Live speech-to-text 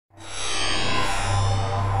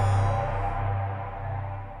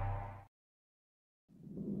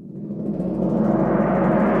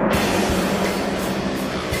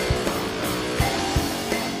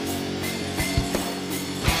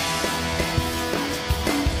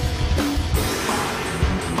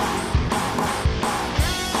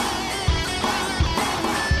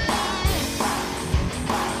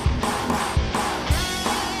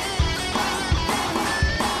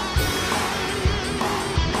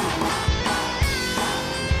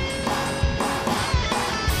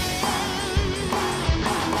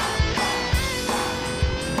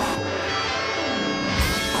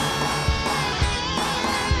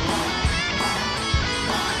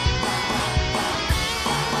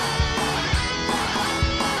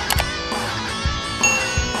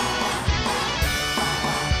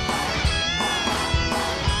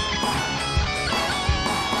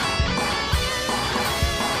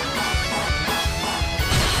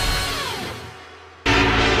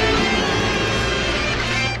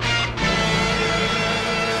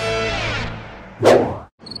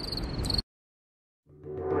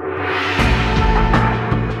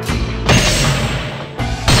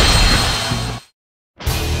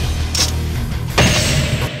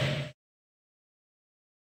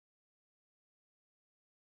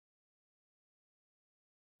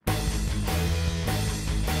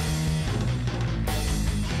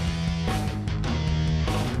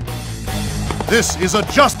This is a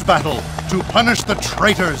just battle to punish the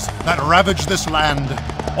traitors that ravage this land.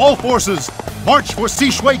 All forces, march for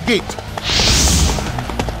Shui Gate.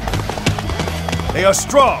 They are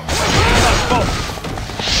strong. Not falter.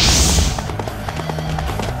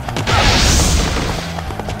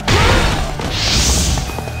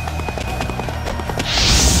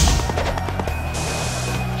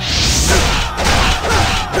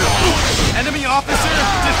 Enemy officer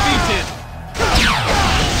defeated.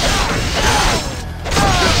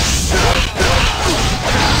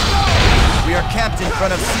 We are camped in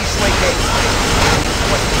front of Shui Gate.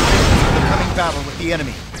 What's the position for the coming battle with the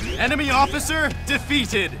enemy? Enemy officer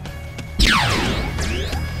defeated.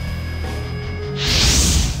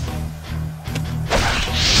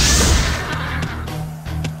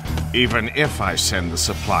 Even if I send the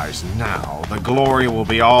supplies now, the glory will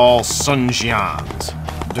be all Sun Jian's.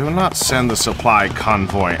 Do not send the supply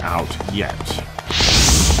convoy out yet.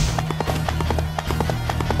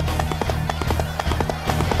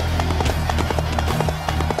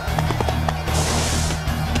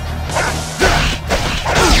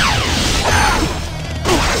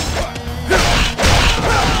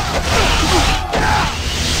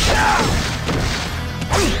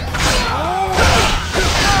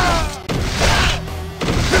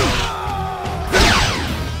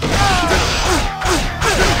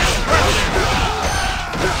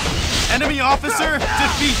 Enemy officer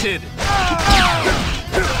defeated.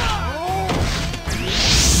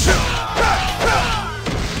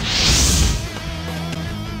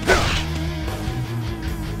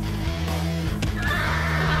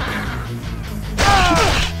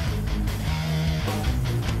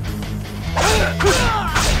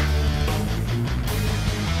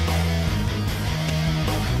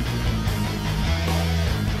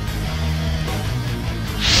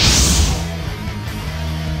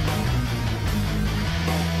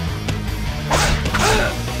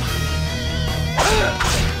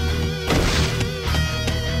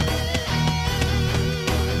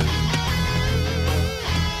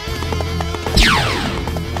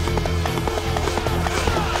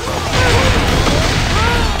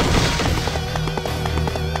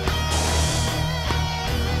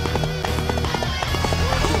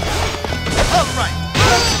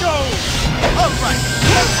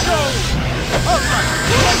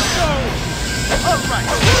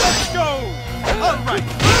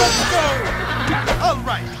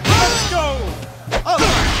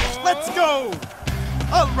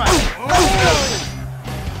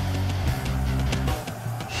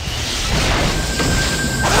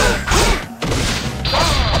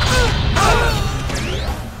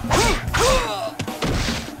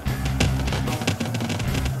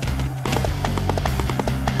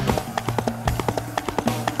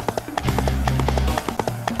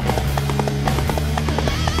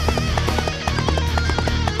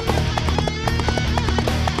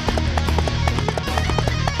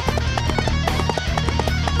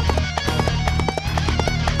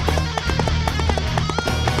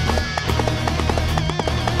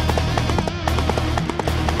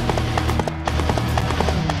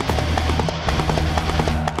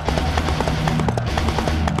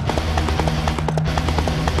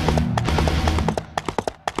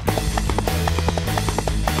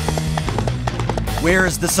 Where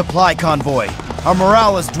is the supply convoy? Our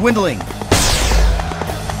morale is dwindling. The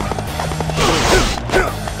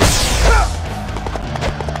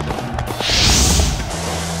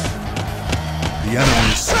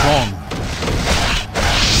enemy is strong.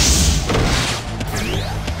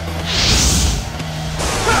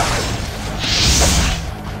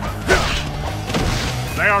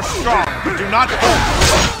 They are strong. Do not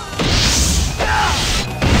falter.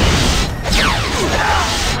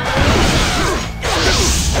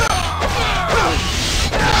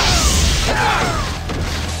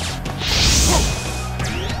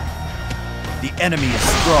 The enemy is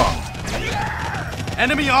strong.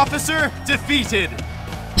 Enemy officer defeated.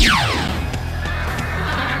 We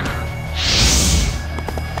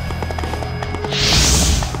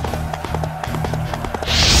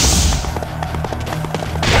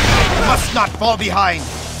must not fall behind.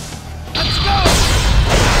 Let's go!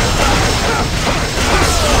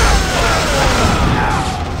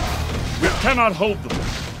 We cannot hold them.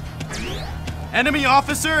 Enemy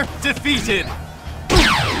officer defeated.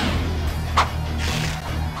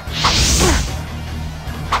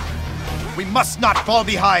 We must not fall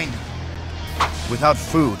behind. Without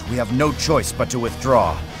food, we have no choice but to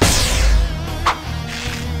withdraw.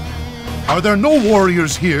 Are there no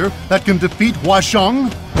warriors here that can defeat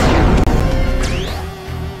Huashang?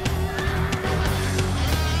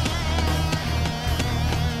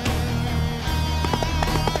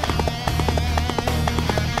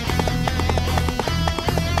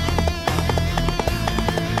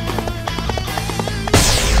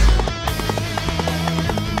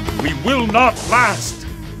 not last!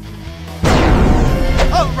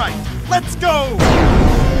 All right, let's go!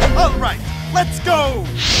 All right, let's go!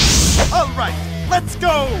 All right, let's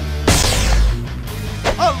go!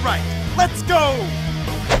 All right, let's go!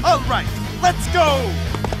 All right, let's go!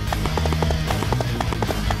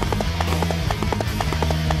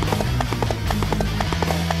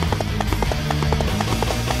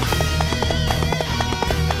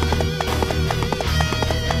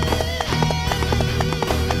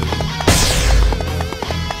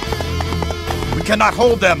 We cannot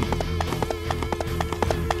hold them!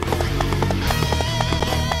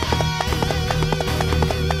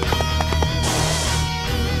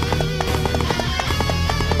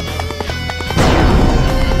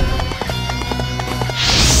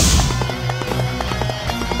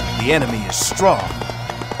 The enemy is strong.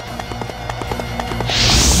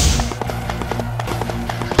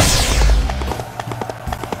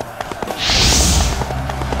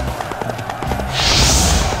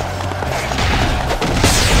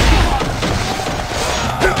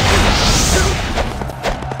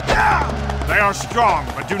 They are strong,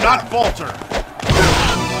 but do not falter.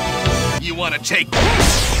 You want to take...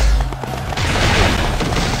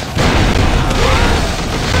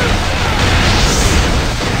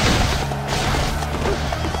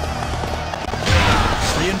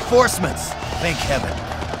 Reinforcements! Thank heaven.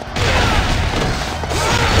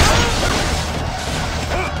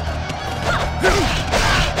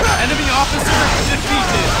 Enemy officer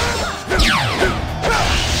defeated!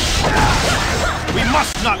 We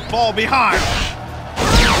must not fall behind.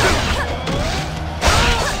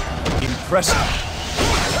 Impressive.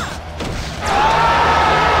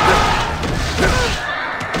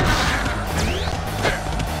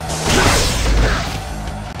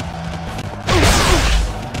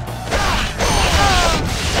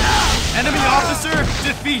 Enemy officer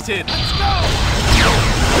defeated! Let's go!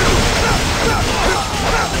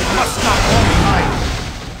 Must not fall behind.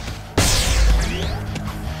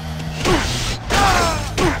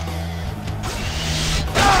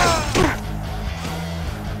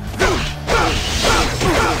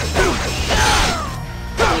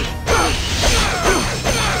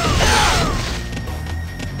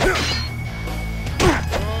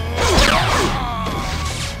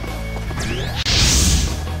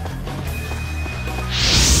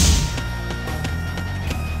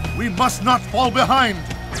 We must not fall behind!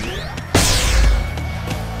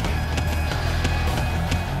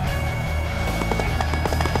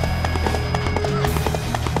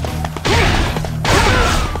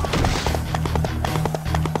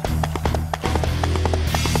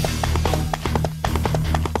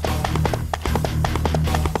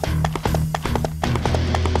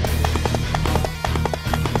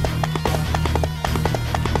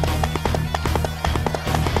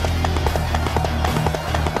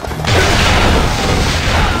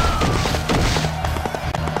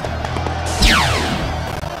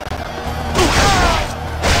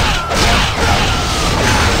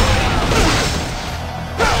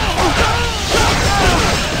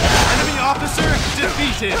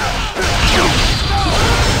 defeated!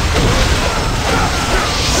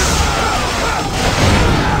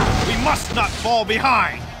 We must not fall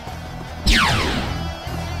behind!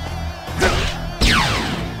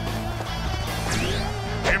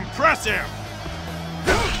 Impressive!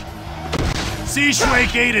 Shui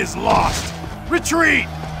Gate is lost! Retreat!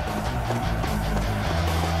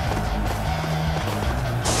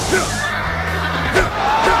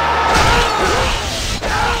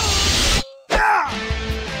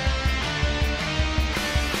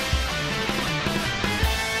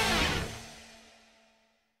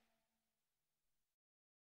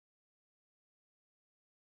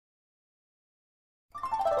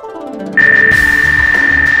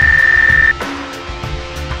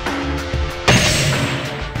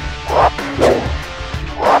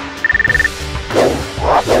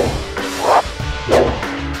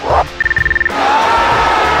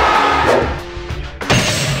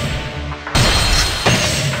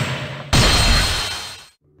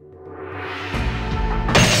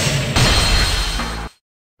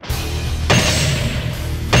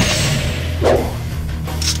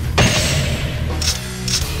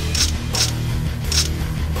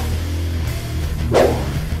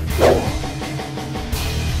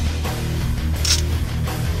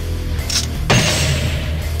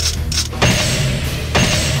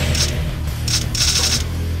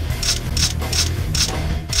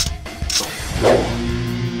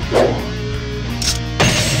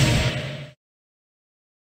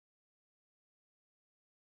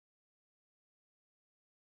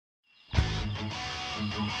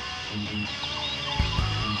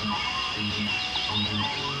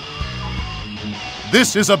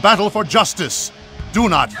 This is a battle for justice. Do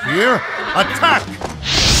not fear. Attack!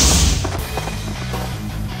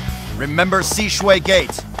 Remember Shui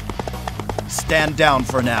Gate. Stand down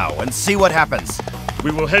for now and see what happens.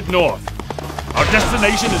 We will head north. Our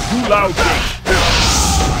destination is Hulao Gate.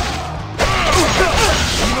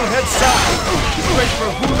 We will head south, straight for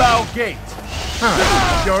Hulao Gate.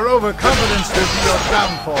 Your overconfidence will be your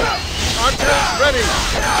downfall. Archers ready!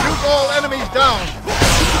 Shoot all enemies down!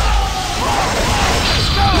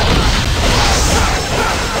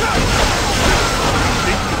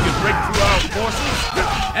 Think you can break through our forces?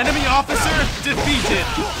 Enemy officer defeated!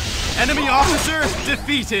 Enemy officer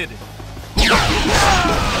defeated!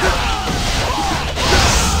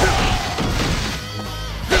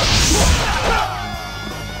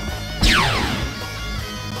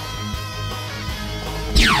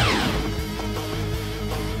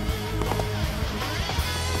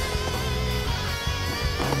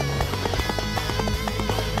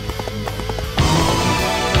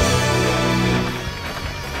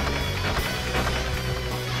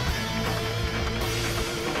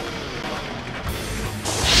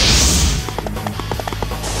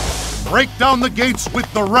 Break down the gates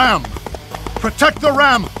with the ram. Protect the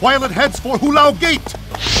ram while it heads for Hulao Gate.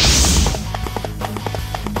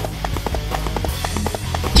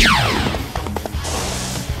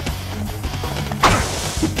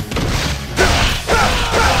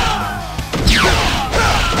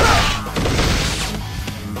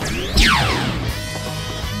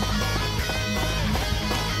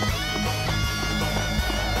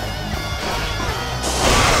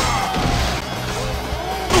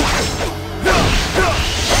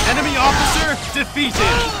 Defeated!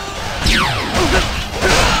 We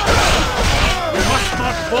must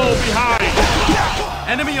not fall behind!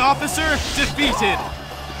 Enemy officer defeated!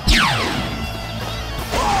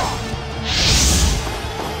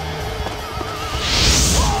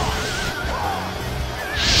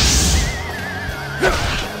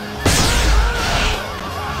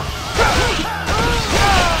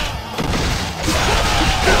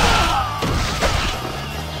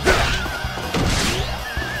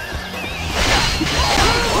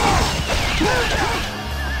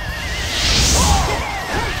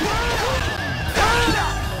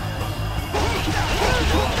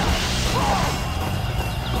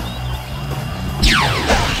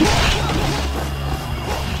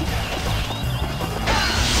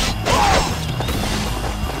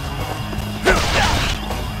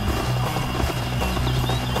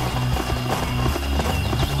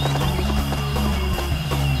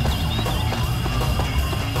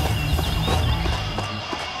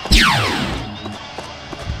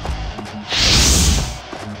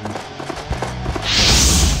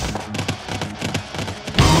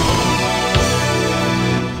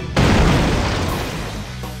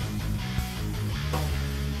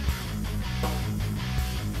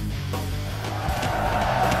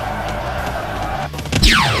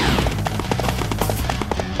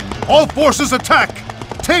 All forces attack!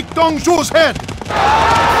 Take Dongzhuo's head!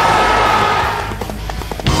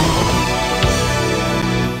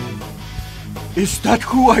 Is that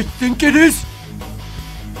who I think it is?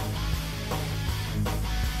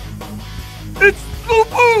 It's Lu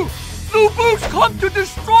Bu! Lu Bu's come to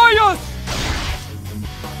destroy us!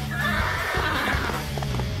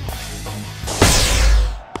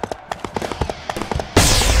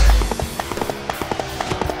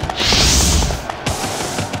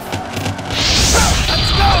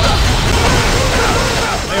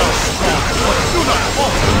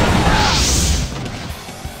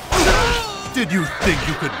 Did you think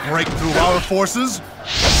you could break through our forces?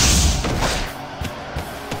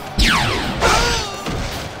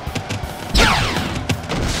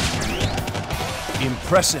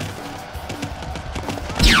 Impressive.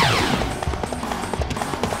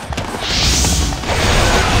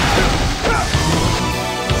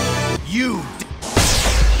 You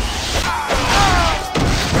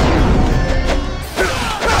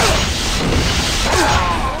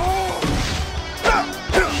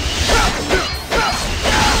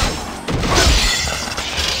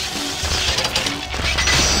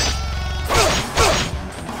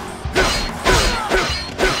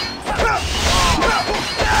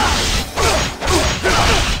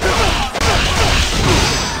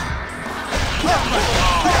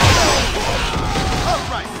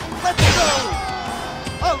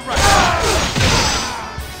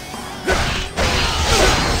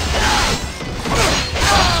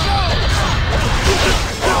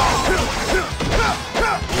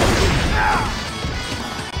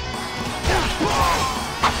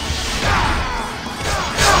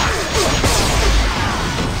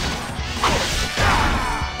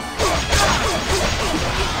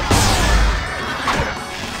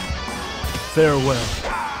Farewell.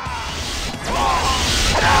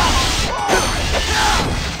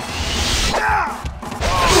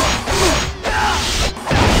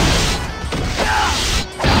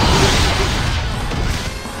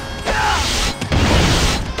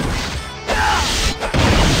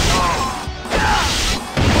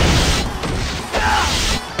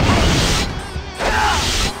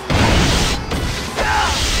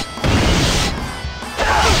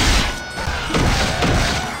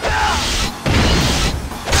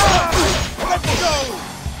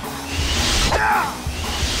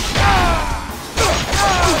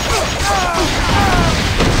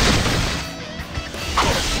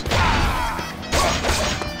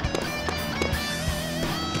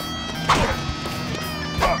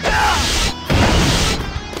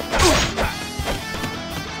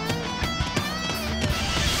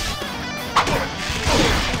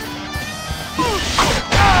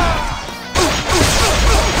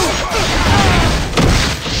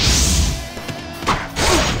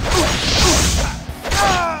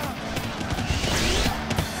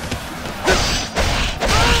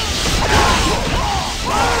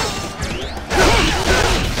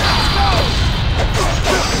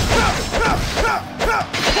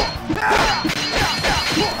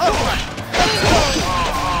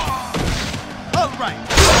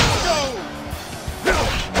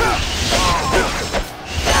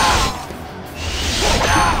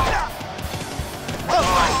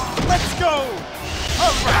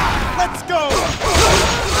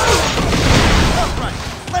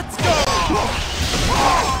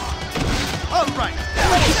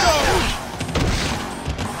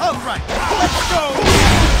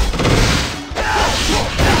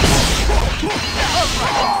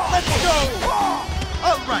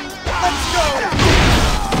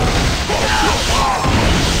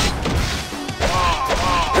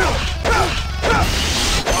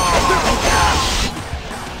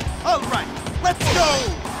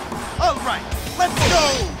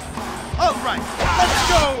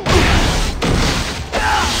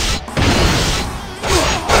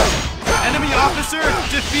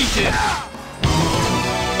 Defeated!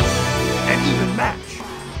 An even match!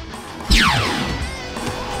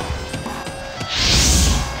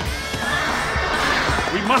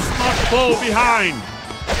 We must not fall behind!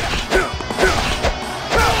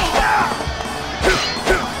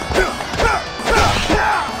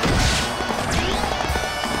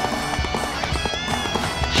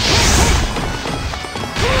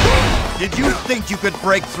 Did you think you could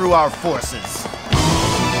break through our forces?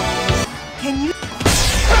 Can you...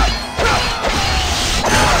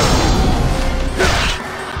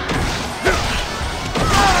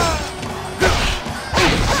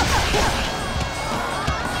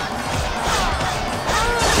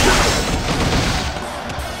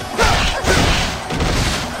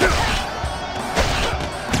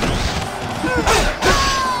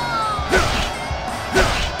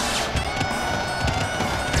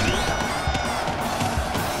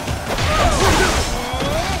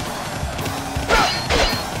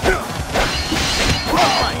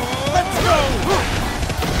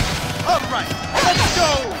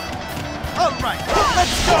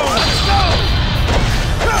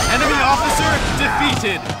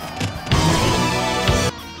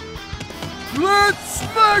 Let's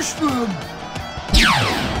smash them!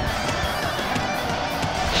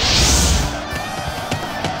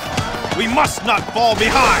 We must not fall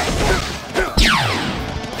behind!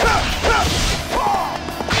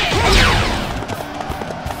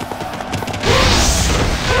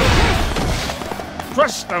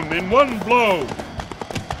 Crush them in one blow!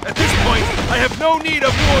 At this point, I have no need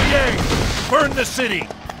of Luo Yang! Burn the city,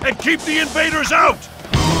 and keep the invaders out!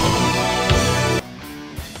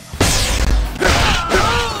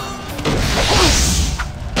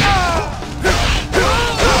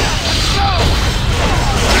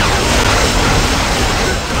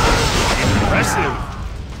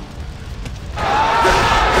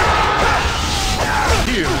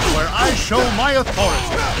 Here's where I show my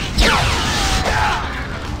authority.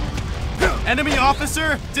 Enemy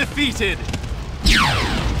officer defeated!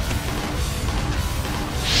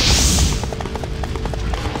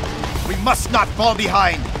 We must not fall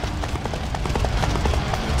behind!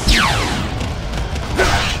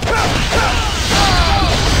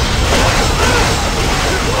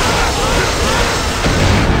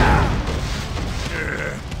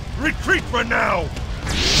 Retreat for now!